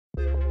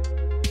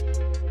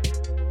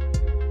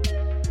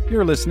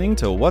You're listening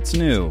to What's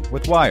New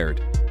with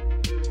Wired.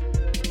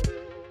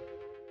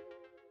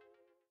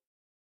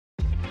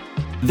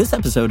 This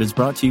episode is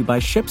brought to you by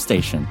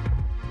ShipStation.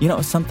 You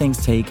know, some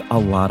things take a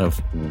lot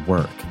of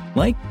work,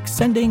 like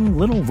sending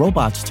little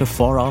robots to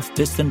far-off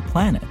distant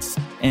planets.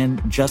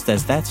 And just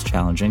as that's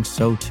challenging,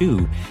 so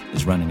too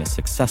is running a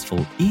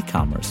successful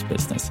e-commerce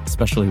business,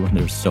 especially when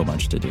there's so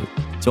much to do.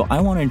 So I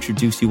want to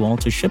introduce you all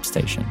to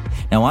ShipStation.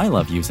 Now, I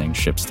love using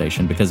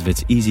ShipStation because of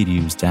its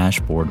easy-to-use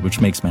dashboard,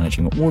 which makes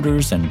managing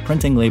orders and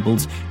printing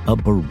labels a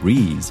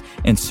breeze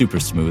and super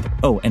smooth.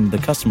 Oh, and the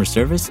customer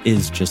service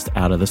is just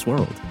out of this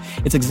world.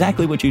 It's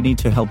exactly what you need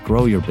to help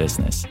grow your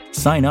business.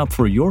 Sign up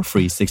for your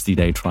free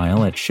 60-day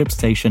trial at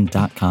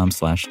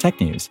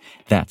shipstation.com/technews.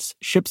 That's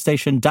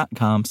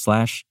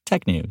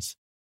shipstation.com/technews.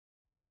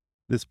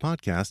 This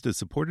podcast is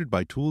supported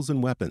by Tools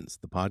and Weapons,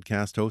 the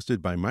podcast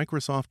hosted by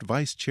Microsoft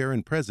Vice Chair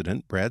and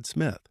President Brad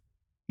Smith.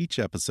 Each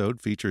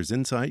episode features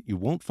insight you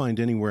won't find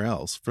anywhere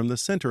else from the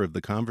center of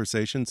the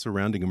conversation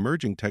surrounding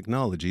emerging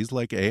technologies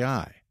like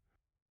AI.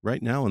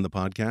 Right now on the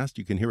podcast,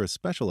 you can hear a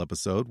special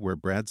episode where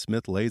Brad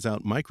Smith lays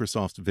out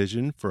Microsoft's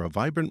vision for a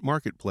vibrant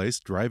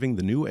marketplace driving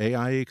the new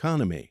AI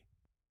economy.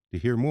 To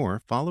hear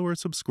more, follow or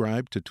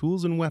subscribe to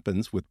Tools and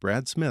Weapons with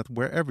Brad Smith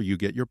wherever you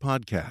get your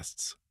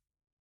podcasts.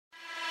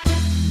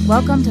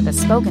 Welcome to the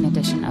spoken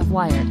edition of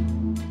Wired.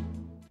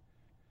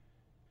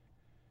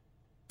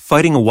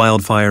 Fighting a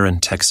wildfire in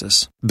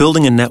Texas,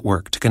 building a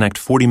network to connect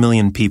 40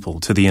 million people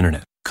to the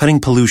internet, cutting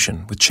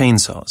pollution with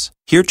chainsaws.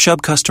 Hear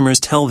Chubb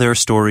customers tell their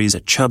stories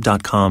at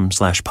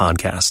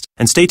chubb.com/podcast.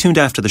 And stay tuned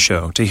after the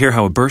show to hear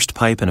how a burst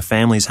pipe in a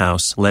family's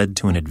house led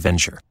to an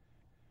adventure.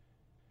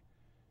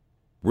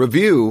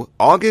 Review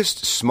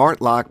August Smart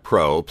Lock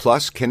Pro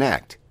Plus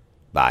Connect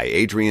by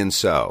Adrian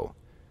So.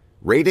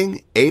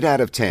 Rating 8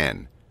 out of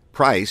 10.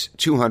 Price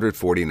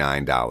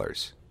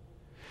 $249.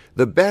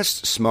 The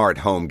best smart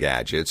home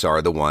gadgets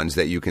are the ones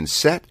that you can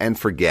set and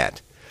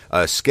forget.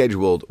 A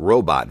scheduled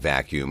robot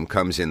vacuum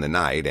comes in the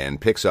night and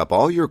picks up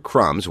all your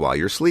crumbs while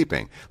you're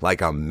sleeping,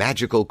 like a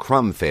magical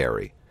crumb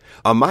fairy.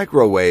 A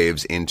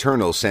microwave's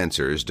internal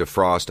sensors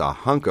defrost a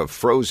hunk of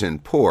frozen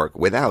pork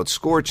without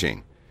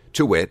scorching.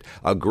 To wit,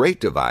 a great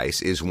device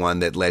is one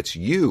that lets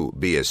you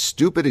be as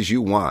stupid as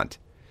you want.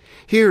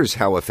 Here's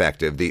how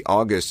effective the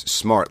August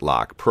Smart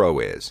Lock Pro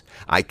is.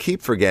 I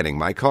keep forgetting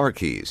my car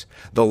keys.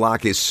 The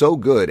lock is so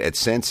good at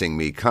sensing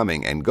me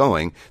coming and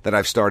going that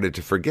I've started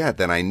to forget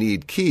that I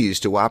need keys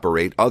to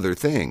operate other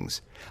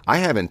things. I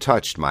haven't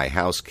touched my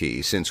house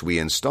key since we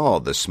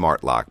installed the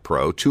Smart Lock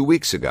Pro 2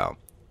 weeks ago.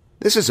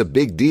 This is a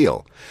big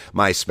deal.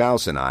 My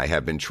spouse and I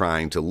have been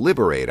trying to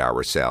liberate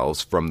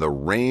ourselves from the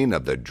reign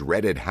of the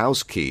dreaded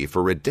house key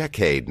for a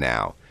decade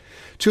now.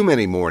 Too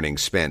many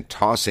mornings spent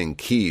tossing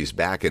keys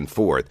back and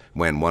forth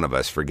when one of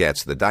us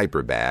forgets the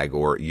diaper bag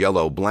or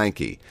yellow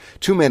blankie.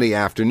 Too many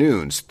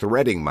afternoons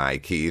threading my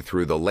key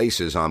through the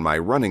laces on my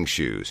running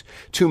shoes.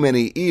 Too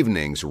many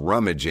evenings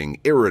rummaging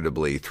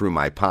irritably through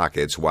my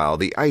pockets while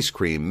the ice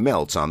cream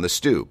melts on the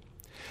stoop.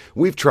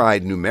 We've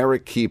tried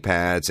numeric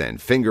keypads and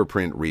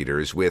fingerprint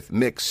readers with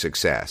mixed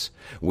success.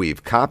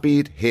 We've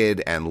copied,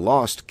 hid, and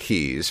lost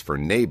keys for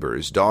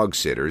neighbors, dog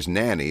sitters,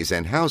 nannies,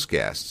 and house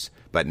guests.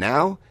 But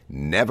now,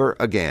 never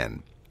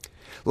again.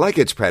 Like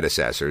its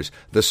predecessors,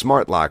 the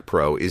Smart Lock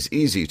Pro is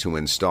easy to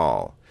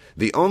install.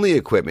 The only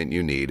equipment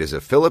you need is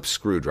a Phillips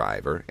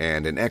screwdriver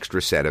and an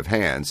extra set of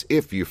hands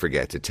if you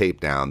forget to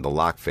tape down the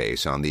lock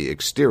face on the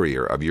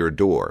exterior of your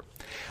door.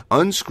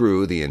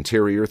 Unscrew the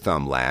interior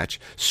thumb latch,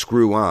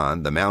 screw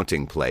on the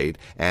mounting plate,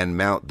 and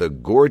mount the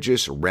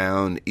gorgeous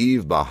round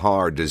Eve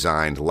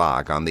Bahar-designed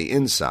lock on the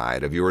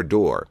inside of your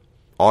door.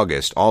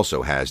 August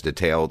also has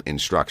detailed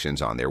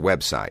instructions on their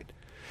website.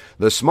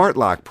 The Smart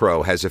Lock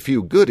Pro has a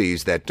few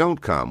goodies that don't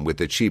come with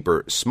the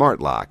cheaper Smart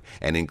Lock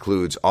and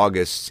includes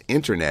August's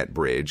Internet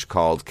bridge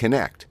called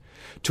Connect.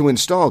 To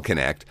install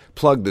Connect,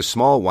 plug the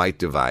small white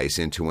device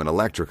into an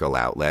electrical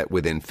outlet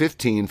within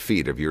 15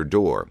 feet of your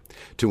door.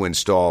 To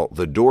install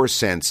the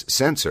DoorSense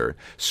sensor,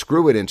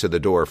 screw it into the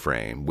door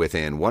frame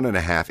within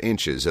 1.5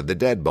 inches of the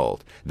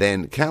deadbolt,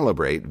 then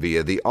calibrate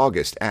via the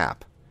August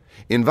app.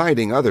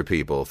 Inviting other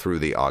people through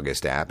the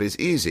August app is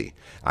easy.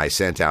 I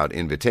sent out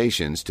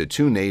invitations to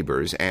 2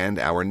 neighbors and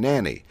our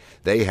nanny.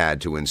 They had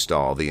to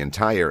install the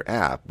entire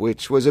app,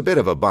 which was a bit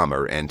of a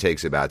bummer and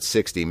takes about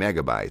 60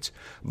 megabytes.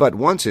 But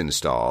once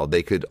installed,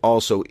 they could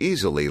also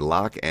easily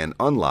lock and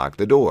unlock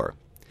the door.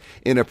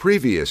 In a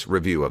previous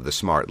review of the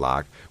Smart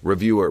Lock,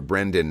 reviewer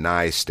Brendan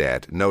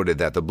Nystedt noted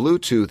that the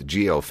Bluetooth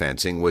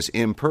geofencing was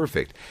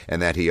imperfect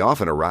and that he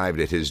often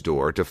arrived at his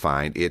door to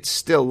find it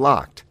still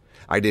locked.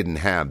 I didn't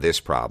have this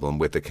problem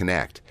with the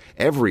Connect.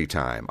 Every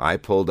time I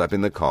pulled up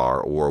in the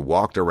car or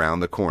walked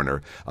around the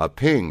corner, a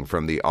ping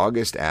from the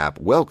August app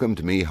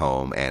welcomed me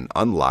home and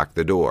unlocked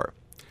the door.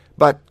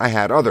 But I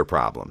had other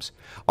problems.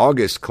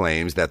 August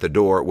claims that the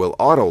door will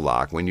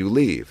auto-lock when you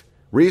leave.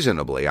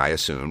 Reasonably, I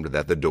assumed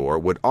that the door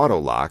would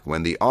auto-lock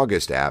when the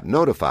August app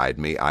notified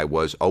me I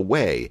was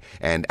away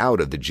and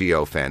out of the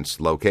geofence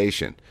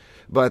location.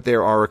 But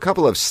there are a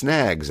couple of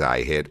snags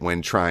I hit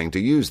when trying to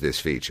use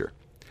this feature.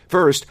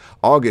 First,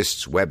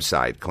 August's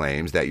website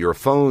claims that your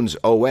phone's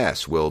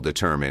OS will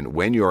determine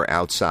when you're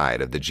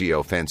outside of the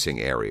geofencing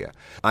area,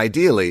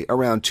 ideally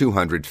around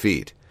 200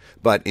 feet.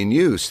 But in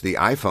use, the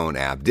iPhone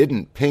app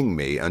didn't ping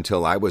me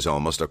until I was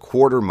almost a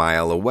quarter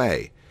mile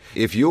away.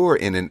 If you're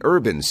in an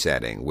urban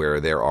setting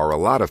where there are a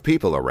lot of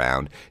people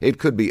around, it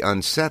could be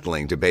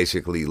unsettling to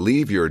basically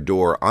leave your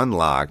door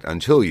unlocked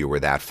until you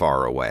were that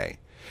far away.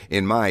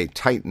 In my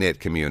tight-knit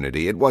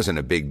community, it wasn't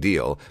a big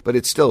deal, but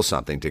it's still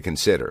something to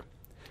consider.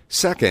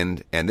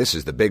 Second, and this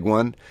is the big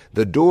one,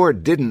 the door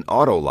didn't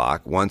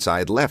auto-lock once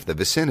I'd left the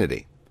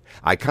vicinity.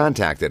 I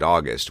contacted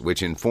August,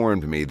 which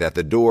informed me that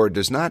the door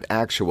does not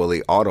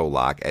actually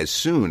auto-lock as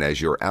soon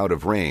as you're out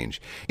of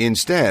range,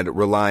 instead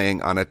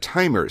relying on a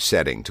timer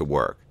setting to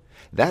work.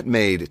 That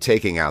made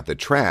taking out the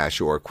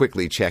trash or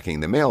quickly checking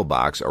the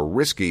mailbox a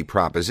risky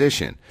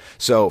proposition.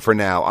 So for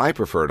now, I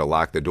prefer to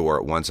lock the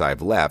door once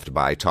I've left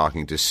by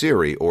talking to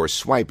Siri or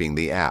swiping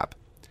the app.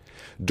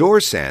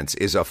 DoorSense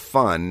is a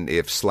fun,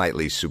 if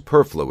slightly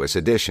superfluous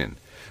addition.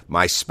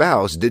 My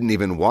spouse didn't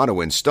even want to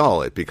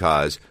install it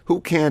because who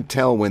can't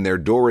tell when their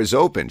door is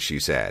open, she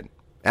said.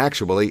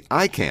 Actually,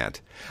 I can't.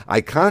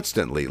 I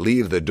constantly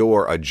leave the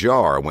door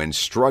ajar when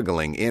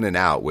struggling in and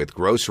out with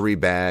grocery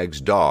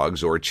bags,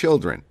 dogs, or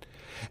children.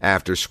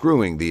 After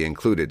screwing the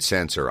included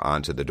sensor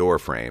onto the door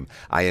frame,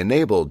 I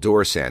enabled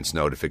DoorSense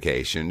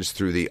notifications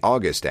through the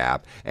August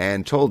app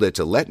and told it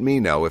to let me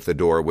know if the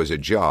door was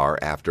ajar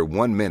after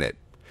 1 minute.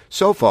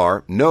 So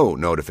far, no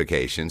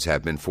notifications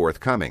have been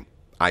forthcoming.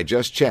 I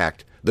just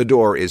checked. The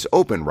door is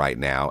open right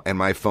now, and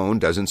my phone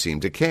doesn't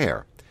seem to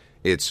care.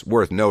 It's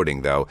worth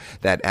noting, though,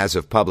 that as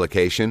of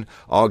publication,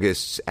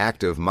 August's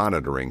active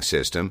monitoring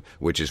system,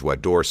 which is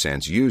what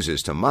DoorSense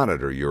uses to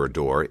monitor your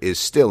door, is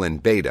still in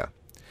beta.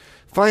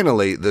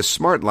 Finally, the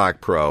Smart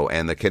Lock Pro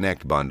and the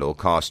Connect bundle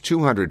cost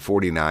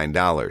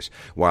 $249,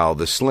 while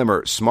the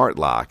slimmer Smart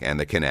Lock and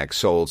the Connect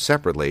sold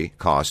separately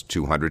cost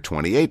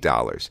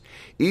 $228.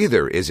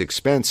 Either is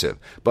expensive,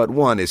 but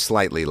one is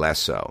slightly less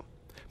so.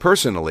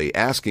 Personally,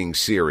 asking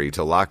Siri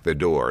to lock the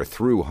door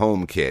through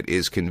HomeKit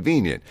is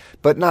convenient,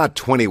 but not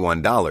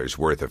 $21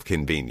 worth of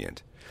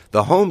convenient.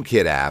 The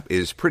HomeKit app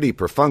is pretty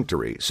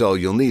perfunctory, so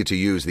you'll need to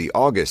use the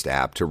August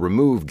app to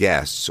remove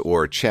guests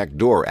or check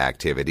door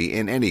activity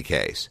in any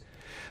case.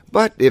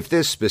 But if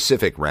this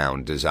specific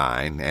round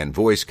design and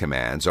voice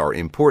commands are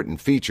important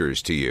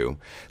features to you,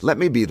 let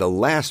me be the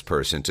last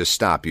person to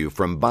stop you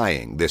from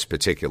buying this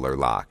particular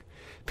lock.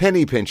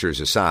 Penny pinchers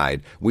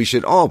aside, we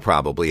should all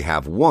probably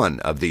have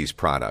one of these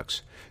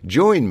products.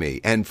 Join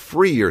me and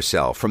free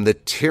yourself from the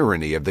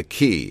tyranny of the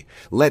key.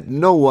 Let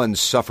no one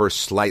suffer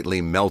slightly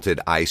melted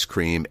ice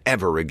cream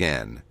ever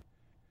again.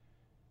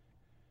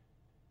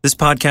 This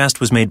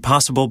podcast was made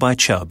possible by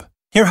Chubb.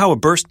 Hear how a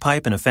burst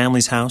pipe in a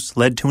family's house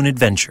led to an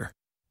adventure.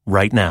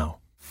 Right now.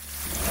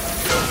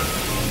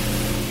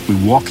 We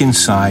walk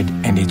inside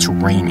and it's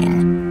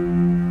raining.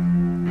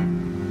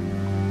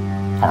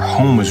 Our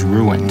home was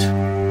ruined.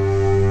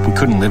 We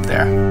couldn't live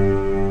there.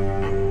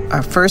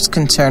 Our first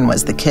concern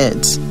was the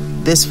kids.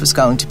 This was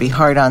going to be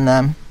hard on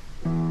them.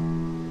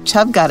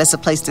 Chubb got us a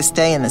place to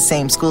stay in the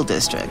same school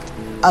district.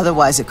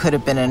 Otherwise, it could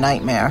have been a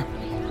nightmare.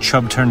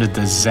 Chubb turned a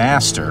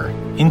disaster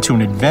into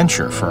an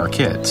adventure for our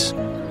kids.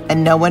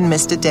 And no one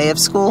missed a day of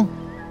school.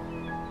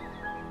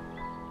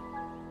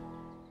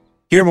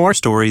 Hear more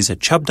stories at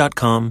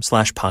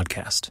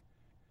chubb.com/podcast.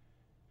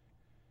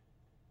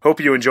 Hope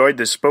you enjoyed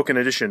this spoken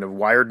edition of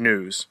Wired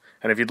News.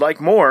 And if you'd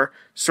like more,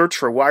 search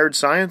for Wired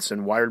Science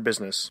and Wired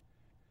Business.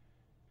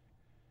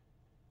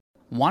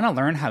 Want to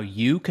learn how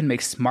you can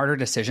make smarter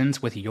decisions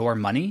with your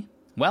money?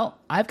 Well,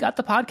 I've got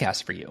the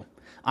podcast for you.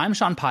 I'm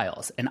Sean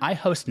Piles, and I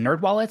host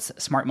NerdWallet's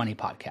Smart Money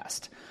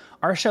Podcast.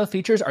 Our show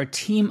features our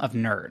team of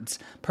nerds,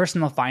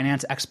 personal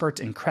finance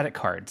experts in credit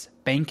cards,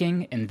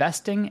 banking,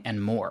 investing,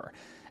 and more.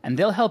 And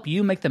they'll help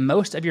you make the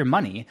most of your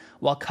money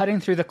while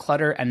cutting through the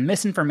clutter and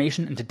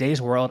misinformation in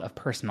today's world of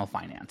personal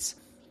finance.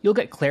 You'll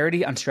get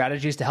clarity on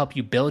strategies to help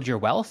you build your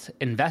wealth,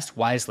 invest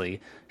wisely,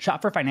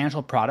 shop for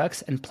financial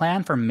products, and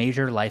plan for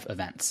major life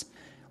events.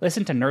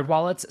 Listen to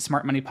NerdWallet's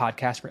Smart Money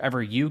Podcast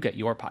wherever you get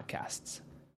your podcasts.